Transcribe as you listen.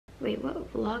Wait,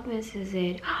 what Vlogmas is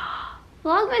it?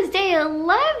 Vlogmas day 11!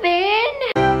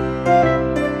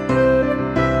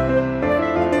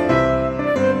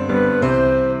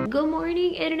 Good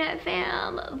morning, internet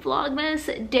fam.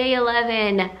 Vlogmas day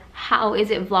 11. How is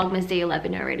it Vlogmas day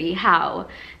 11 already? How?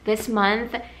 This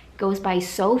month goes by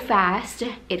so fast.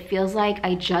 It feels like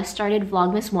I just started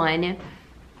Vlogmas 1.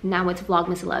 Now it's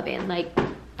Vlogmas 11. Like,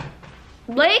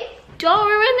 don't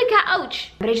ruin the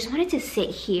couch. But I just wanted to sit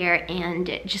here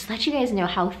and just let you guys know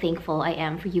how thankful I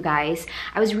am for you guys.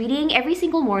 I was reading every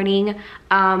single morning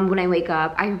when I wake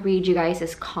up. I read you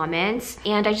guys' comments,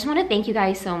 and I just want to thank you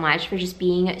guys so much for just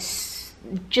being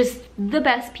just the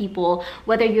best people.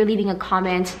 Whether you're leaving a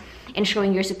comment and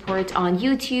showing your support on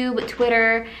YouTube,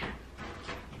 Twitter.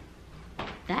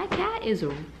 That cat is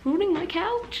ruining my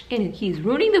couch and he's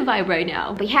ruining the vibe right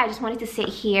now. But yeah, I just wanted to sit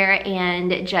here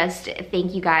and just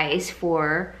thank you guys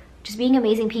for just being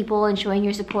amazing people and showing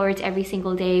your support every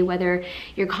single day, whether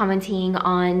you're commenting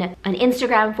on an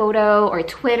Instagram photo or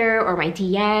Twitter or my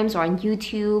DMs or on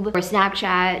YouTube or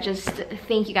Snapchat. Just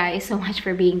thank you guys so much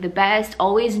for being the best.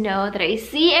 Always know that I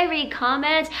see every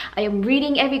comment. I am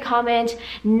reading every comment.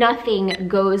 Nothing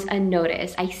goes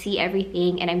unnoticed. I see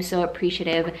everything and I'm so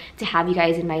appreciative to have you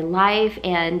guys in my life.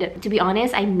 And to be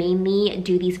honest, I mainly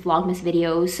do these Vlogmas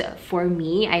videos for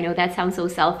me. I know that sounds so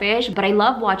selfish, but I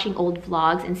love watching old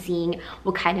vlogs and seeing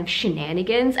what kind of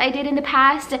shenanigans I did in the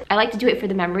past. I like to do it for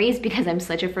the memories because I'm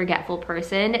such a forgetful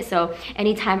person. So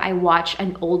anytime I watch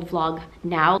an old vlog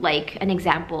now, like an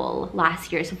example,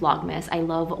 last year's Vlogmas, I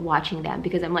love watching them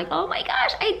because I'm like, oh my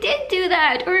gosh, I did do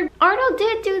that, or Arnold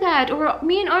did do that, or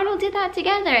me and Arnold did that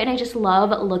together. And I just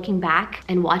love looking back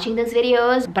and watching those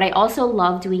videos. But I also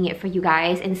love doing it for you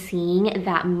guys and seeing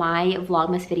that my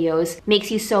Vlogmas videos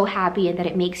makes you so happy and that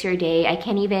it makes your day. I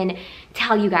can't even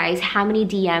tell you guys how many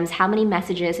DMs, how many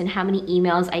messages, and how many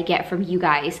emails I get from you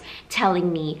guys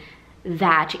telling me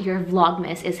that your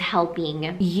Vlogmas is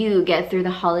helping you get through the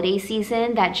holiday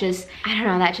season. That just, I don't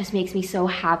know, that just makes me so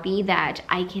happy that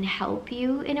I can help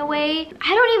you in a way.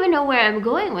 I don't even know where I'm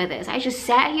going with this. I just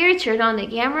sat here, turned on the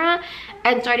camera,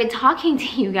 and started talking to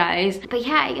you guys. But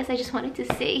yeah, I guess I just wanted to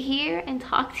sit here and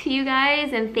talk to you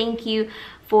guys and thank you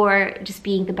for just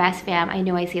being the best fam. I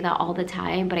know I say that all the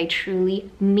time, but I truly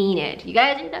mean it. You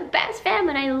guys are the best fam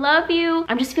and I love you.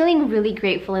 I'm just feeling really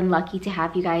grateful and lucky to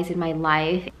have you guys in my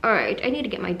life. All right, I need to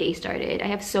get my day started. I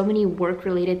have so many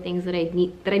work-related things that I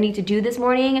need to do this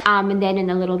morning. And then in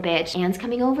a little bit, Anne's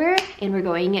coming over and we're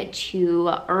going to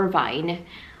Irvine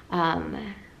a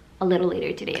little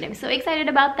later today, and I'm so excited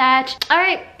about that. All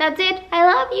right, that's it.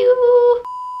 I love you.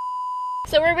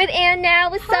 So we're with Anne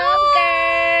now. What's up,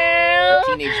 girl?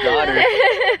 Teenage daughter.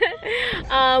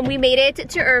 We made it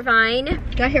to Irvine.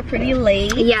 Got here pretty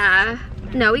late. Yeah.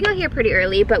 No, we got here pretty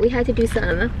early, but we had to do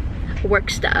some work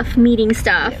stuff, meeting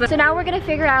stuff. Yeah. So now we're gonna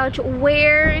figure out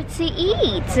where to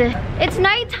eat. It's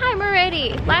nighttime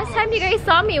already. Last time you guys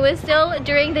saw me was still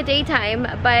during the daytime,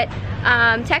 but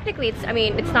technically it's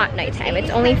not nighttime. It's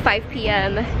only 5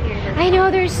 p.m. I know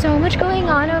there's so much going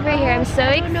on over here. I'm so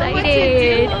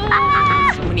excited.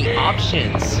 So many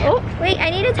options. Oh, wait, I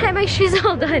need to tie my shoes.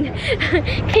 Hold on.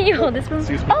 Can you hold this one?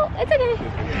 Oh, it's okay.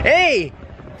 Hey!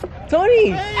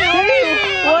 Tony!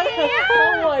 Hey! What?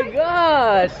 Oh my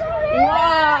gosh!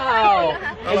 Wow!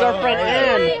 There's our friend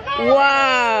Anne.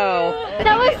 Wow!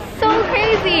 That was so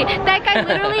crazy. That guy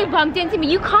literally bumped into me.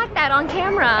 You caught that on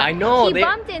camera. I know. He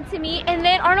bumped into me and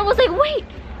then Arnold was like, wait,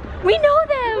 we know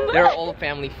them. They're all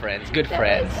family friends, good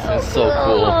friends. It's so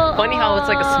cool. Funny how it's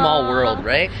like a small world,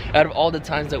 right? Out of all the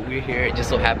times that we're here, it just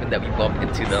so happened that we bumped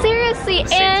into them. Seriously,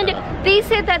 and they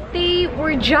said that they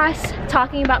were just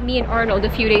talking about me and Arnold a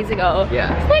few days ago.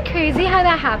 Yeah. Isn't that crazy how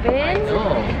that happened? I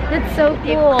know. That's so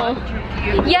cool.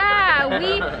 Yeah,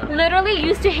 we literally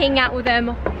used to hang out with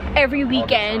them every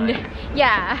weekend.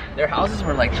 Yeah. Their houses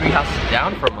were like 3 houses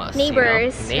down from us.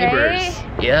 Neighbors, you know? Neighbors. Right?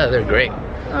 Yeah, they're great.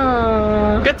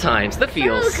 Aww. Good times, the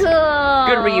feels. So cool.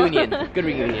 Good reunion. Good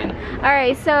reunion.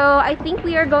 Alright, so I think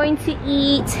we are going to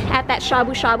eat at that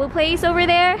shabu shabu place over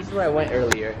there. This is where I went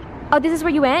earlier. Oh, this is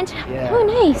where you went? Yeah. Oh,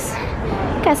 nice.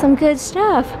 Got some good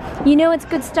stuff. You know it's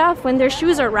good stuff when their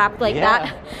shoes are wrapped like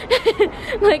that.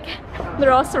 Like,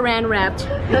 they're all saran wrapped.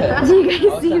 Yeah. Do you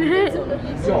guys see that?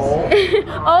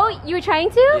 Oh, you were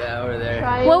trying to? Yeah, over there.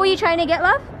 What were you trying to get,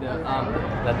 love?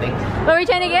 Nothing. What were you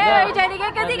trying to get? What were you trying to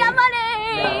get? Because you got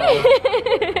money! No.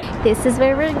 This is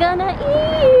where we're gonna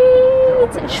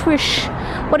eat. Swish.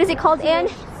 What is it called, Anne?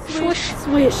 Swish.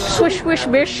 Swish. Swish, swish,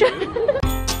 bish.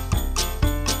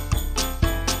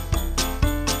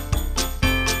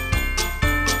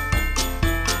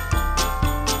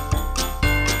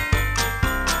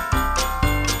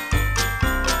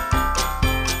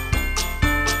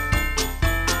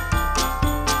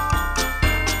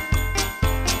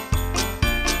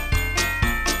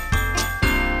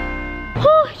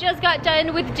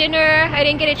 done with dinner. I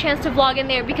didn't get a chance to vlog in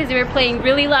there because they were playing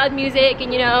really loud music,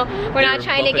 and you know, we're not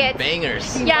trying to get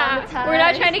bangers. Yeah, we're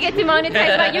not trying to get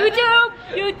demonetized by YouTube.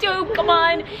 YouTube, come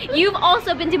on. You've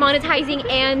also been demonetizing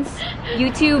Anne's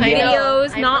YouTube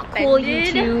videos. Not cool,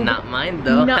 YouTube. Not mine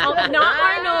though. No, not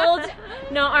Arnold.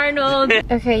 Not Arnold.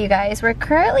 Okay, you guys, we're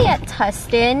currently at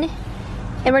Tustin,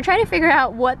 and we're trying to figure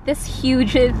out what this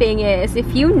huge thing is.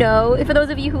 If you know, for those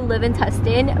of you who live in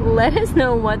Tustin, let us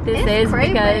know what this is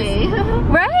crazy. Because,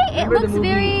 right? It looks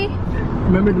very...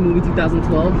 Remember the movie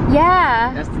 2012?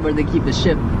 Yeah. That's where they keep the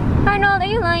ship. Arnold, are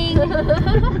you lying?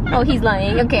 Oh, he's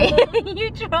lying. Okay. You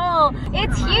troll.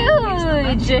 It's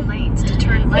huge. It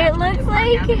looks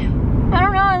like, I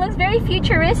don't know, it looks very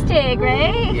futuristic,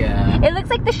 right? Yeah. It looks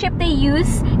like the ship they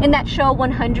use in that show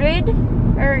 100.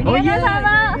 Or, you know what I'm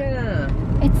talking about?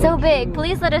 It's so big.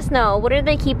 Please let us know. What are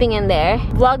they keeping in there?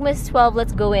 Vlogmas 12,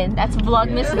 let's go in. That's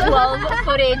Vlogmas 12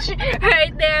 footage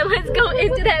right there. Let's go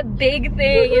into that big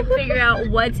thing and figure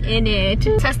out what's in it.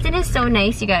 Tustin is so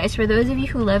nice, you guys. For those of you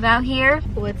who live out here.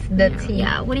 What's the tea?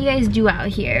 Yeah, what do you guys do out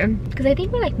here? Because I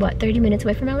think we're like, what, 30 minutes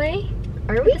away from LA?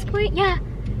 Are we? At this point? Yeah.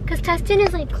 Because Tustin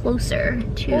is like closer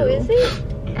to is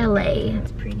it? LA.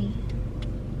 It's pretty.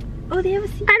 Oh, they have a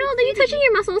sea. Arnold, are you touching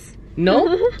your muscles?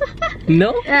 No?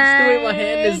 No? It's the way my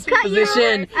hand is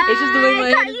positioned. It's just the way my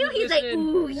hand is positioned. He's like,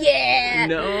 ooh, yeah.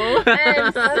 No.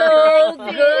 I'm so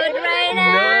good right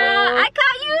now. No. I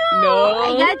caught you. No.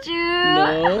 I got you.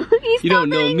 No. He's You don't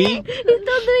know doing me. it. He's still doing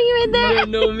it right there. You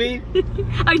don't know me.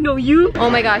 I know you. Oh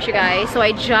my gosh, you guys. So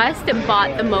I just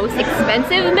bought the most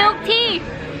expensive milk tea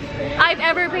I've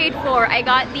ever paid for. I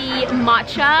got the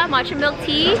matcha milk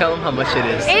tea. Tell them how much it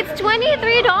is. It's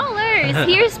 $23.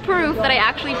 Here's proof that I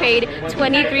actually paid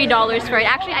 $23 for it.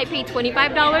 Actually, I paid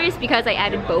 $25 because I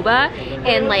added boba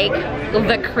and like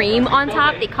the cream on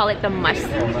top. They call it the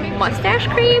mustache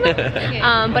cream.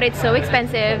 But it's so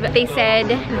expensive. They said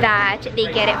that they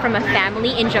get it from a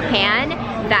family in Japan.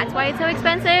 That's why it's so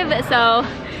expensive. So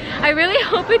I really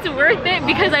hope it's worth it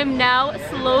because I'm now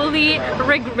slowly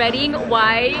regretting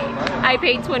why I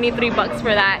paid 23 bucks for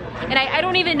that. And I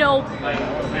don't even know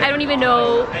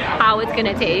how it's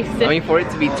gonna taste. I mean, for it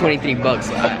to be 23 bucks,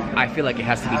 I feel like it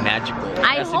has to be magical. It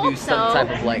I has to hope do some so. type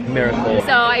of like miracle.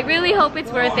 So I really hope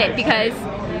it's worth it because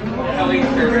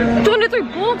 23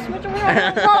 bucks.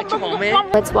 Come on, man.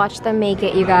 Let's watch them make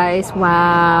it, you guys.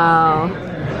 Wow.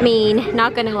 I mean,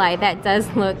 not gonna lie, that does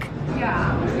look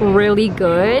really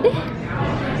good.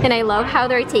 And I love how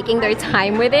they're taking their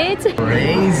time with it.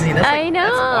 Crazy. That's like, I know,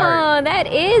 that's art.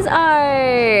 that is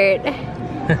art.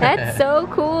 That's so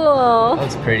cool. That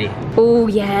looks pretty. Oh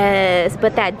yes,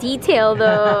 but that detail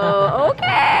though.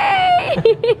 Okay.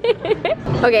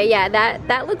 Okay, yeah,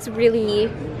 that looks really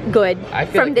good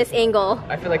from like this angle.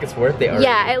 I feel like it's worth it already.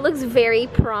 Yeah, it looks very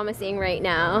promising right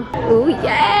now. Oh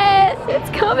yes,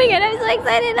 it's coming and I'm so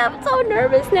excited. I'm so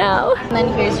nervous now. And then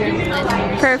here's your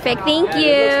Perfect, thank It looks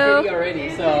you. pretty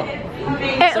already, so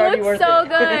It looks so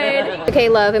good. Okay,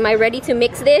 love, am I ready to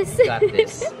mix this? got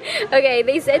this. Okay,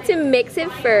 they said to mix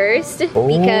it first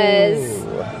because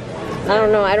I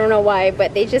don't know why,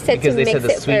 but they just said Because to they mix said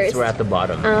the it sweets first. were at the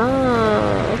bottom.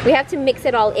 Oh, we have to mix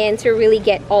it all in to really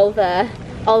get all the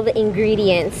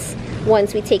ingredients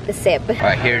once we take the sip. All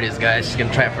right, here it is, guys. She's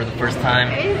gonna try it for the first time.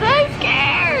 I'm so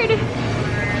scared.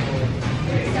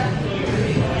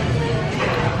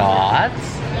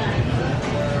 Thoughts?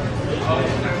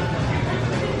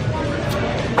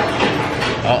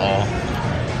 Uh-oh.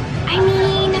 I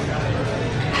mean,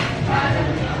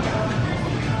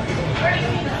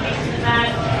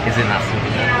 Is it not sweet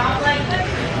enough?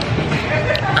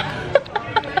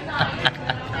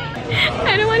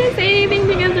 I don't want to say anything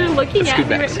because they're looking at me. Scoot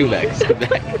back. It's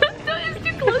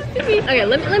too close to me. Okay,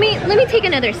 let me take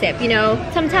another sip. You know,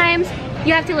 sometimes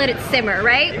you have to let it simmer,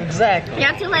 right? Exactly. You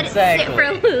have to let it sit for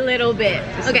a little bit.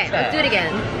 Okay, let's do it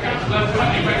again.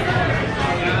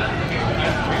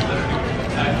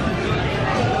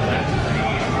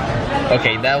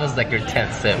 Okay, that was like your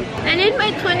 10th sip. I need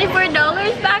my $24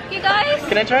 back, you guys.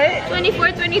 Can I try it?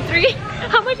 24, 23.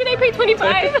 How much did I pay?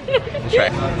 25? Try.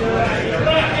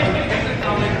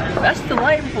 That's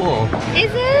delightful. Is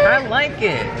it? I like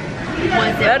it.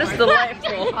 That is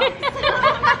delightful. Want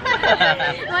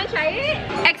to try it?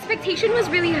 Expectation was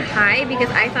really high because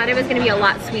I thought it was going to be a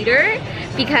lot sweeter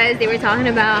because they were talking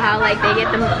about how like they get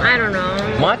them, I don't know.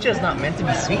 Matcha is not meant to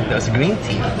be sweet though, it's green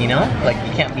tea, you know? Like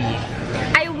you can't be...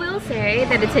 I will say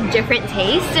that it's a different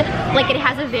taste. Like it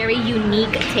has a very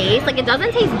unique taste. Like it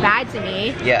doesn't taste bad to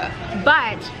me. Yeah.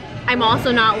 But I'm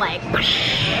also not like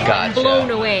Gotcha. blown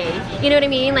away. You know what I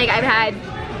mean? Like I've had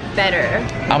better.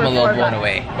 I'm a little blown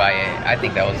away by it. I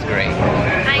think that was great.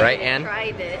 Right, Anne?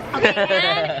 Try this.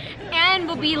 Okay, Anne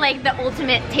will be like the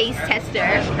ultimate taste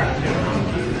tester.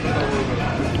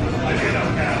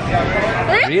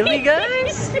 Really,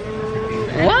 guys?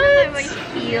 What? How I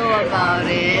feel about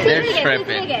it. They're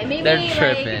tripping. They're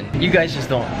tripping. You guys just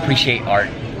don't appreciate art.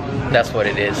 That's what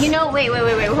it is. You know, wait.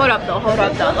 Hold up though.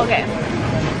 Okay.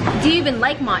 Do you even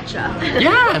like matcha?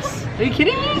 Yes. Are you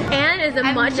kidding me? Anne is a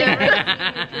matcha.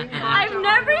 I've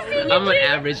never seen you I'm an drink.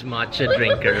 average matcha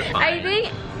drinker. I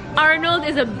think Arnold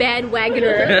is a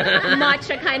bandwagoner,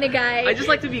 matcha kind of guy. I just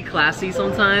like to be classy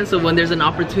sometimes, so when there's an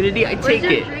opportunity, I take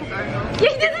it. He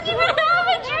doesn't even have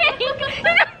a drink.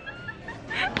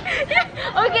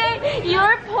 Okay,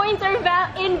 your points are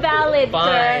invalid, sir.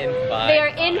 Fine. They are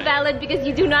invalid because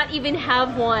you do not even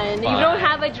have one. You don't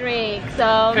have a drink,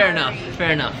 so. Fair enough.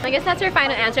 I guess that's your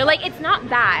final answer. Like, it's not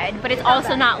bad, but it's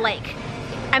also not like,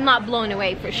 I'm not blown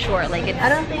away for sure. Like, it's, I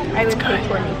don't think I would pay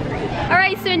 23.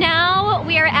 Alright, so now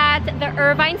we are at the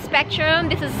Irvine Spectrum.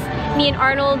 This is me and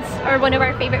Arnold's, or one of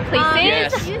our favorite places.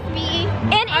 Yes. Excuse me.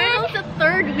 And Arnold's the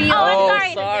third wheel. Oh,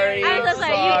 I'm sorry. sorry. I'm so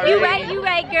sorry. You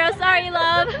right, girl. Sorry,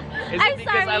 love. Is I'm it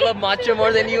because sorry. I love matcha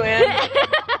more than you, Anne?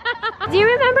 Do you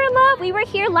remember, love? We were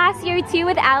here last year too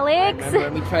with Alex.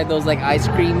 Remember we tried those like ice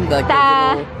cream, like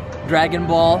The- those little Dragon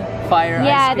Ball fire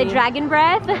Yeah, ice cream? the dragon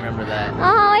breath. I remember that.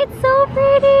 Oh, it's so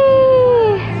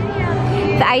pretty.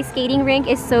 The ice skating rink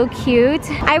is so cute.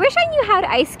 I wish I knew how to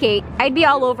ice skate. I'd be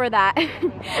all over that.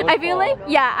 I feel like,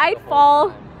 yeah, I'd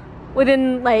fall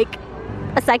within like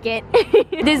a second.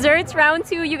 Desserts round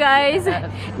 2, you guys.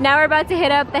 Now we're about to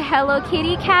hit up the Hello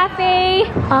Kitty Cafe.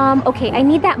 Okay, I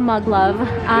need that mug, love.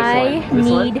 I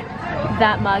need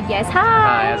that mug. Yes, hi.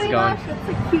 Hi, how's it going? That's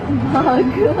a cute mug.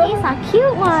 It's a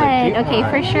cute one. cute Okay, one.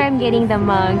 for sure I'm getting the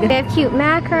mug. They have cute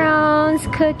macarons,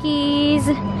 cookies.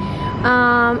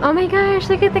 Oh my gosh,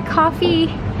 look at the coffee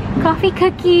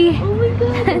cookie. Oh my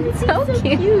god, It's so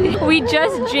cute. We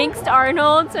just jinxed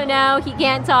Arnold, so now he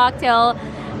can't talk till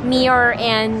me or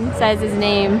Anne says his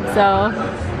name, so.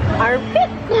 Armpit.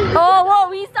 Oh,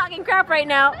 whoa, he's talking crap right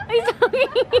now. He's talking.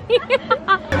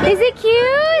 Is it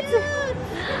cute?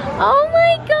 Oh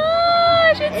my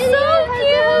gosh, it's so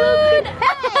cute.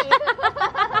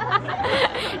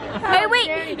 Hey, wait,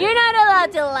 you're not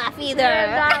allowed to laugh either. You're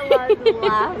not allowed to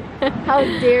laugh. How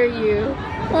dare you?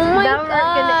 Oh my Now we're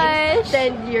gonna gosh.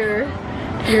 extend your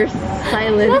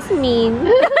silence. That's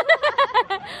mean.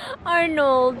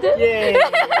 Arnold. Yay!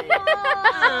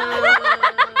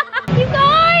 You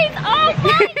guys! Oh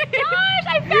my gosh!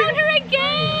 I found her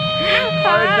again!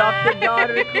 Our adopted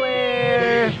daughter,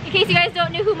 Claire. In case you guys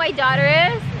don't know who my daughter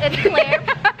is, it's Claire.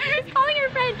 She's calling her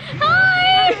friend.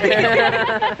 Hi!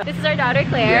 This is our daughter,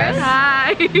 Claire. Yes.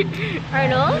 Hi!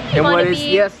 Arnold, you And want what to is- be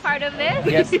yes. part of this?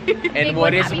 Yes. Big And one,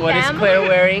 what is happy what is fam. Claire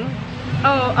wearing?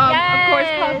 Oh, Yes. of course,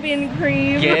 coffee and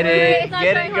cream. Get Wait, it, it's not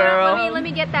get showing. it, Hold on, girl. let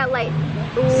me get that light.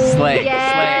 Slay,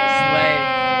 Yes.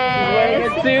 Wearing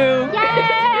it too.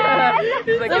 Yes.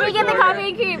 She's like, Let me get the Claire. coffee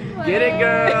and cream. Get it,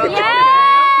 girl.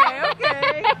 Yes!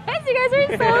 Okay. You guys are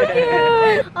so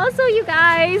cute. Also, you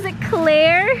guys,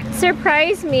 Claire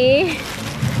surprised me.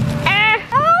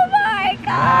 Oh my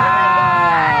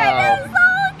god! It's so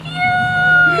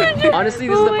cute! Honestly,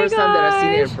 this is the first time that I've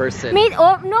seen it in person.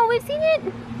 No, we've seen it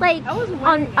like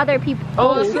on other people.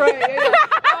 Oh, that's right. Yeah.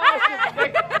 Oh,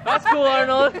 that's cool,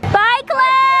 Arnold. Bye,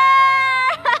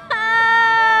 Claire!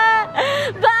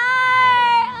 Bye!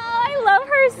 Oh, I love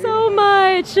her so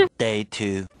much. Day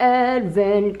 2.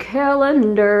 Advent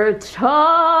calendar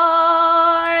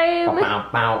time! Bow,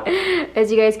 bow.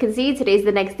 As you guys can see, today's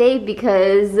the next day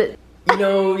because You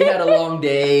know, we had a long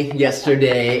day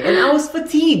yesterday, and I was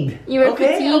fatigued. You were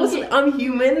fatigued? I'm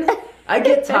human. I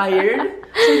get tired.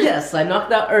 So yes, I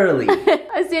knocked out early.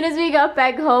 as soon as we got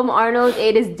back home, Arnold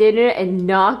ate his dinner and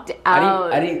knocked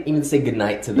out. I didn't even say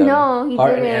goodnight to them. No, he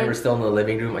Art and didn't. Anne were still in the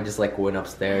living room. I just like went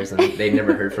upstairs, and they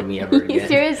never heard from me ever again.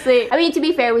 Seriously. I mean, to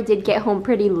be fair, we did get home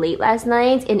pretty late last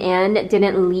night, and Anne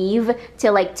didn't leave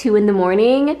till like 2 in the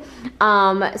morning.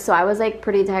 So I was like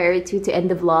pretty tired too to end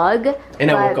the vlog.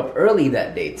 And I but- woke up early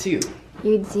that day too.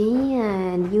 You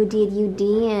did. You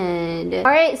did.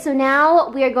 Alright, so now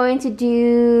we are going to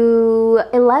do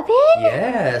 11?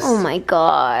 Yes. Oh my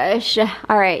gosh.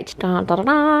 Alright. Dun, dun, dun,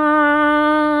 dun.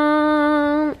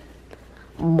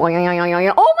 Oh my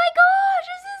gosh,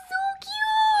 this is so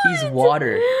cute! He's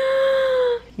water.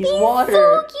 He's water.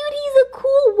 So cute, he's a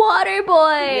cool water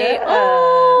boy. Yeah.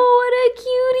 Oh, what a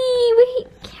cutie. Wait,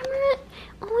 camera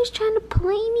always trying to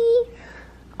play me.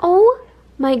 Oh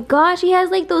my gosh, he has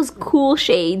like those cool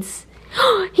shades.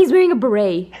 He's wearing a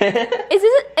beret. This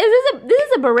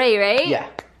is a beret, right? Yeah.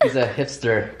 He's a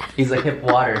hipster. He's a hip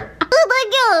water. Oh,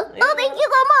 thank you. Oh, thank you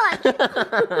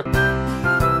so much.